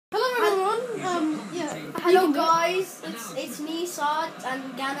Hello guys, it's me, Saad and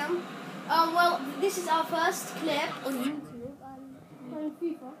Ganam. Well, this is our first clip on YouTube on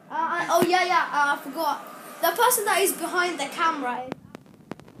FIFA. Oh yeah, I forgot. The person that is behind the camera is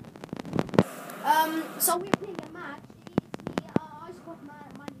so we're playing a match. I scored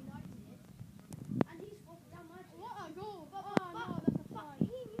Man United, and he scored that much. What a goal! But that's a fine. He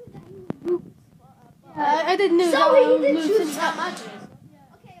knew that he would lose. I didn't know. So he didn't choose that matches.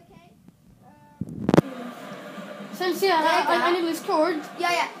 Since I nearly scored.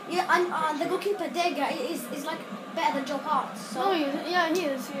 Yeah, and the goalkeeper Dega is like better than Joe Hart. So. Oh, he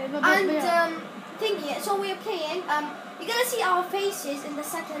is. Yeah. Thinking. So we're playing. You're gonna see our faces in the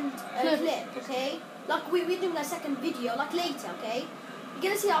second clip, okay? Like we're doing a second video, like later, okay? You're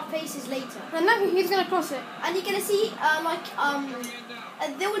gonna see our faces later. And now he's gonna cross it. And you're gonna see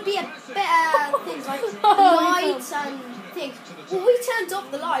there would be a better things like lights and things. Well, we turned off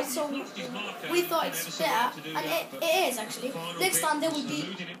the lights, so we thought it's better, and it is actually. Next time there will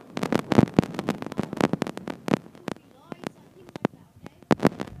be.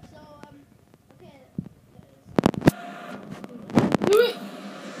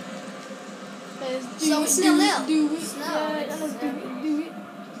 So it's 0-0. Do it.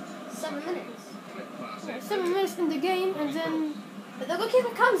 7 minutes. 7 minutes in the game, and then the goalkeeper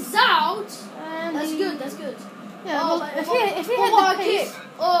comes out. And that's good. Yeah, well, if he had the pace,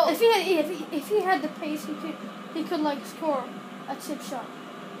 if he had the pace, he could like score a chip shot.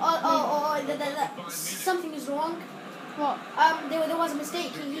 Something is wrong. What? There was a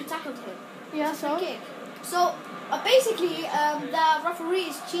mistake. He tackled him. Yeah, so. Kick. So basically, the referee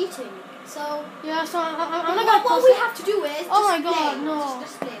is cheating. So yeah, so I'm not gonna. What we have to do is. Oh my play. God, no.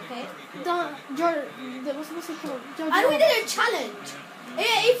 Just play, okay? What's it called? And we did a challenge.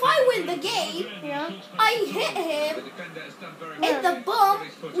 If I win the game, yeah, I hit him in the bum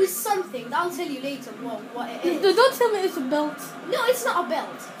with something. I'll tell you later what it is. Don't tell me it's a belt. No, it's not a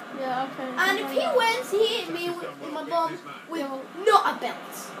belt. Yeah, okay. And if he wins, he hit me in my bum with not a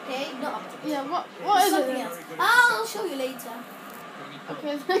belt. Okay, not a belt. Yeah, what is something it? else. I'll show you later.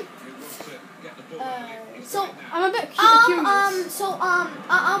 Okay. So I'm a bit curious.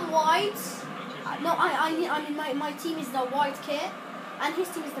 I'm white. No, I mean my team is the white kit, and his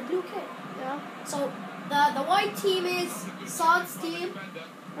team is the blue kit. Yeah. So the white team is Saad's team.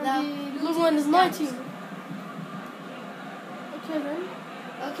 And the blue one is my team. Okay then.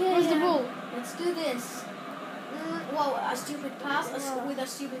 Okay. Where's the ball? Let's do this. Whoa, a stupid pass with a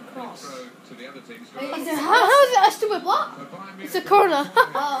stupid cross. How is it a stupid? What? It's a corner.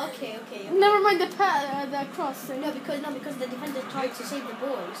 Oh, okay. Never mind the cross. No, because the defender tried to save the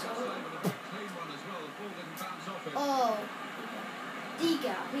ball. So. Oh,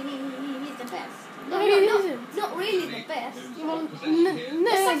 Diga, he's the best. No, he isn't. Not really the best. Well,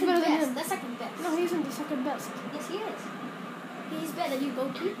 the second best. No, he isn't the second best. Yes, he is. He's better than you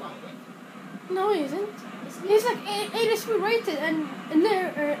goalkeeper. No, he isn't. He's like 83 rated, and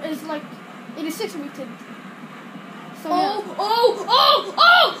there is like 86 rated. So Oh!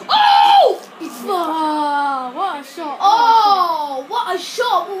 What a shot! Oh, what a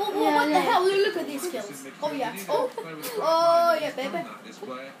shot! What the hell? Look at these skills. Oh yeah. Oh yeah, baby.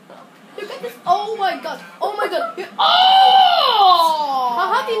 Look at this. Oh my god. Oh!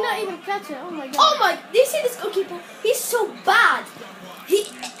 How did he not even catch it? Oh my god. Oh my! Do you see this goalkeeper? He's so bad. He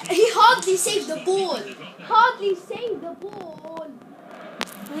hardly saved the ball.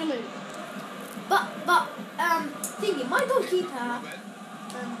 Really? But thinking my goalkeeper,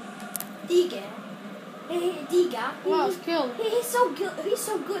 Diga. Wow, skill. He's so good.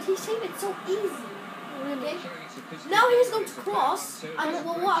 He saved it so easy. Really? Okay? Now he's going to cross, and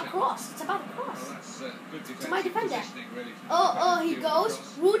what a cross! It's about a cross. To my defender. Oh, he goes.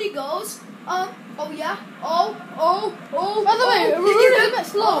 Rudy goes. Oh yeah. Oh. By the way, Rudy's a bit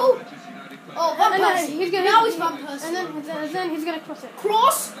slow. Oh, Van Persie. Now he's Van Persie. And then he's gonna cross it.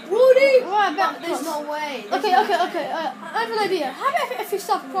 Cross, Rudy. There's no way. Okay. I have an idea. How about if you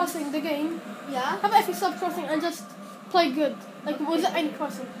stop crossing the game? Yeah. How about if you stop crossing and just play good, like without any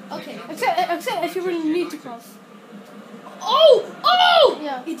crossing? Okay. Except if you really need to cross. Oh!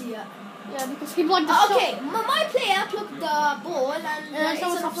 Yeah. Idiot. Yeah, because he blocked the shot. Okay, my player blocked the ball and it's so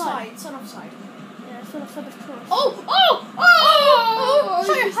an offside. offside. It's an offside. Yeah, so of cross. Oh!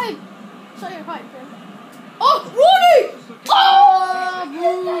 Show your hype. Man. Oh, Rudy! Oh!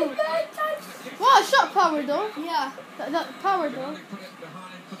 Wow, shot power though. Yeah. That power though.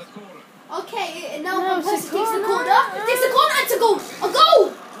 Okay, now Persie takes the corner. Takes the corner and it's a goal. A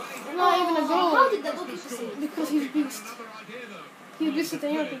goal! Not even a goal. How did the goalkeeper see it? Because he's beast. He's beast at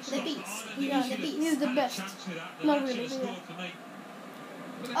the European. The beast. Yeah, he's the best. Not really.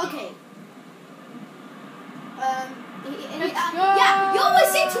 Yeah. Okay. Yeah, you always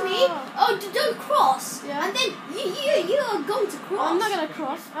say to me, oh, don't cross. Yeah. And then you are going to cross. I'm not gonna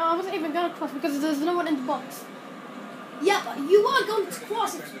cross. I wasn't even gonna cross because there's no one in the box. Yeah, but you are going to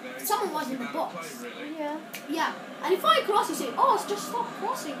cross if someone was in the box. Yeah. Yeah. And if I cross, you say, oh, just stop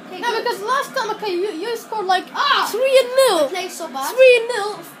crossing. Okay, No, good. because last time, okay, you scored like 3-0. I played so bad.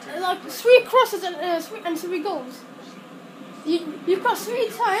 3-0, like 3 crosses and 3 goals. You crossed 3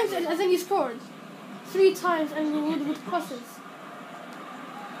 times and then you scored 3 times and with crosses.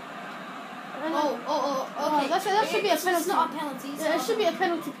 And okay. That should be a penalty. It's not a penalty. Yeah, it should be a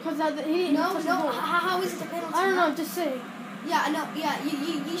penalty because he didn't touch the ball. How is it a penalty? I don't know. I'm just saying. Yeah, I know. Yeah,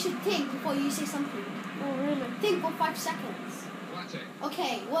 you should think before you say something. Oh really? Think for 5 seconds.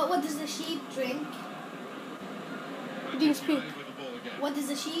 Okay. What does the sheep drink? Didn't speak. What does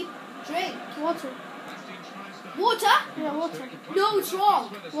the sheep drink? Water. Water? Yeah, water. No, it's wrong.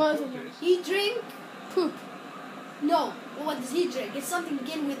 What is it? He drink. Poop. No. What does he drink? It's something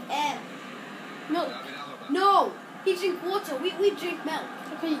begin with M. Milk. No. He drink water. We drink milk.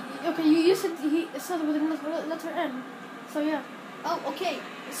 Okay. You said he started with the letter N. So yeah. Oh, okay.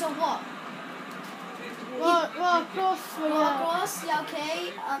 So what? Well, cross. Cross. Yeah,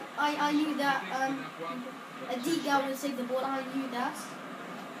 okay. I knew that. A D guy will save the ball. I knew that.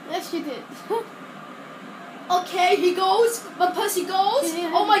 Yes, you did. Okay, he goes. But Percy goes.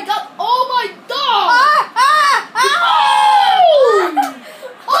 Yeah. Oh my god. Oh my god.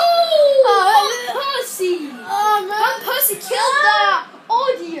 Percy. Oh man. But Percy killed the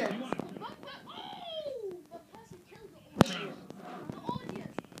audience.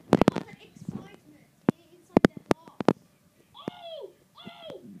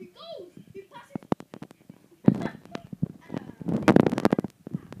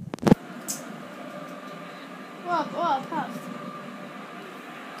 Wow, passed.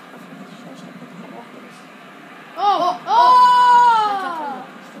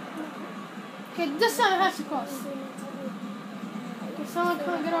 Okay, this time I have to cross. Okay, someone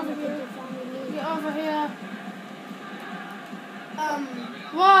come get over here. Get over here.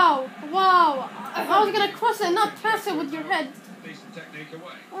 Wow. I was gonna cross it and not pass it with your head.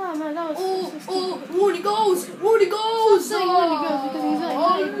 Oh man, that was Rooney goes! Rooney goes! Stop saying Rooney goes because he's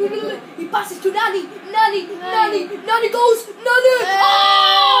like he passes to Nani goes! Nani!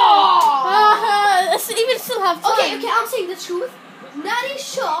 Even still have time. Okay, I'm saying the truth. Nani's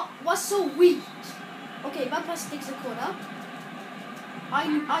shot was so weak. Okay, Van Persie takes the corner. I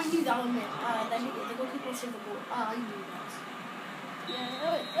knew that on it. The goalkeeper saved the ball. I knew that.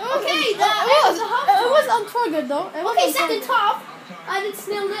 It was on target though. Okay, second half, and it's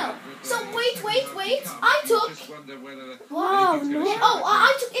 0-0. So wait. I took. Wow, no.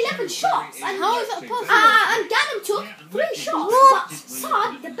 I took 11 shots. And how is that possible? And Gannon took 3 shots. What? But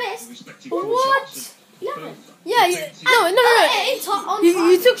Saad, the best. What? 11. Yeah. No.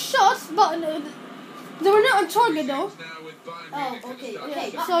 You took shots, but they were not on target though. Oh, okay.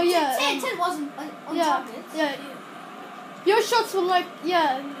 Yeah. So yeah. 10 wasn't on target. Yeah. Your shots were like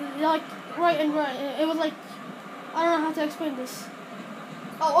right and right. It was like I don't know how to explain this.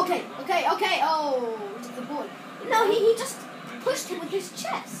 Oh, okay. Oh, took the ball. No, he just pushed him with his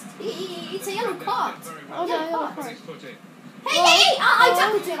chest. It's a yellow card. Okay, yellow card. Hey! I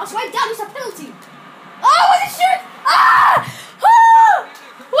tackled him. I swear down. It's a penalty. Oh, what a shit!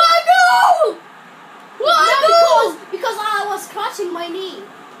 What a goal! Because I was scratching my knee.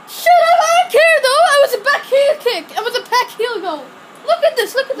 Shut up! I don't care though. It was a back heel kick. It was a back heel goal. Look at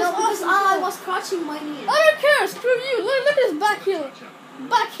this. No, because I was scratching my knee. I don't care. Screw you. Look at this back heel.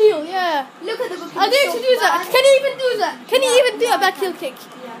 Back heel, yeah. Look at the goalkeeper. I dare to do that. Can he even do that? Can he even do a back heel kick?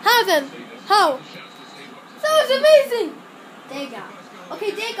 Yeah. How then? How? That was amazing. Dega.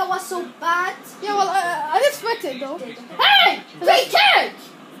 Okay, Dega was so bad. Yeah, well, I did sweat it though. Hey! Free kick!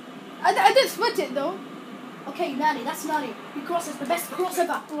 I did sweat it though. Okay, Nani, that's Nani. He crosses the best cross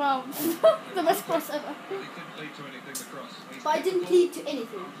ever. Wow. The best cross ever. But I didn't lead to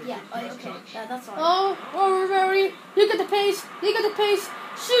anything. Yeah, okay. That's all right. Oh, Rory. Look at the pace.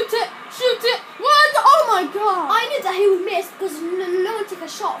 Shoot it. What? Oh my god. I knew that he would miss because no one took a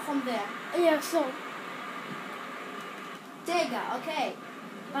shot from there. Yeah, so. Dega, okay.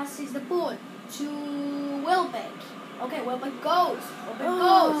 Passes the ball to Welbeck. Okay, Welbeck goes.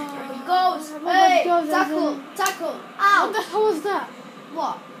 Welbeck goes. Hey, tackle. Ow. What the hell was that?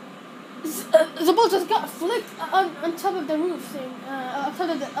 What? The ball just got flicked on top of the roof thing, on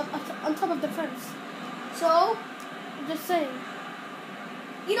top of the fence. So? I'm just saying.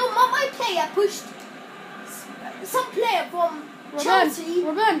 You know, my player pushed some player from Chelsea.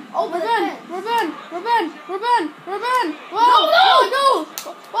 Ruben. Over the fence. Ruben. Wow, No!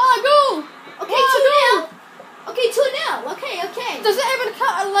 goal. Okay, 2-0.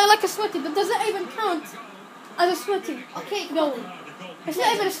 like a sweaty, but does it even count as a sweaty Okay, goal? It's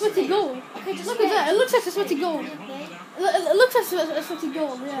not even a sweaty goal. Okay, just Look at that. It looks like a sweaty goal. Okay. It looks like a sweaty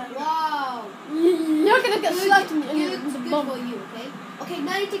goal, yeah. Wow. You're gonna get slapped in the Good bum. for you, okay? Okay,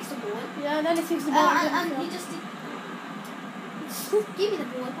 now he takes the ball. Yeah, then he takes the ball. And he just did... Give me the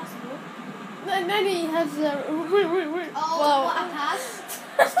ball, pass the ball. Then he has Oh, wow. what a pass.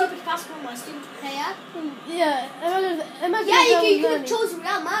 Stupid pass from my stupid player. Yeah, imagine Yeah, if you that could was have chosen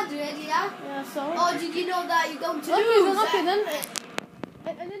Real Madrid, yeah? Yeah, sorry. Oh, did you know that you're going to Okay, lose? then,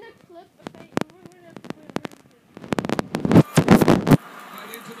 and in the clip, okay,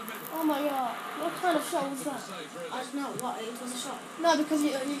 oh my god, what kind of shot was that? I don't know, what, it was a shot. No, because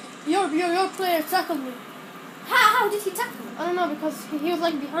your player tackled me. How did he tackle me? I don't know, because he was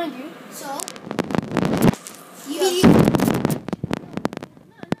like behind you. So? Yeah.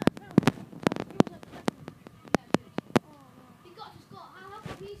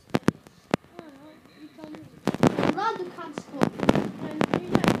 Ronaldo can't score.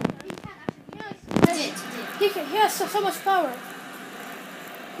 He He has so much power.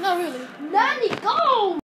 Not really. Nanny, go!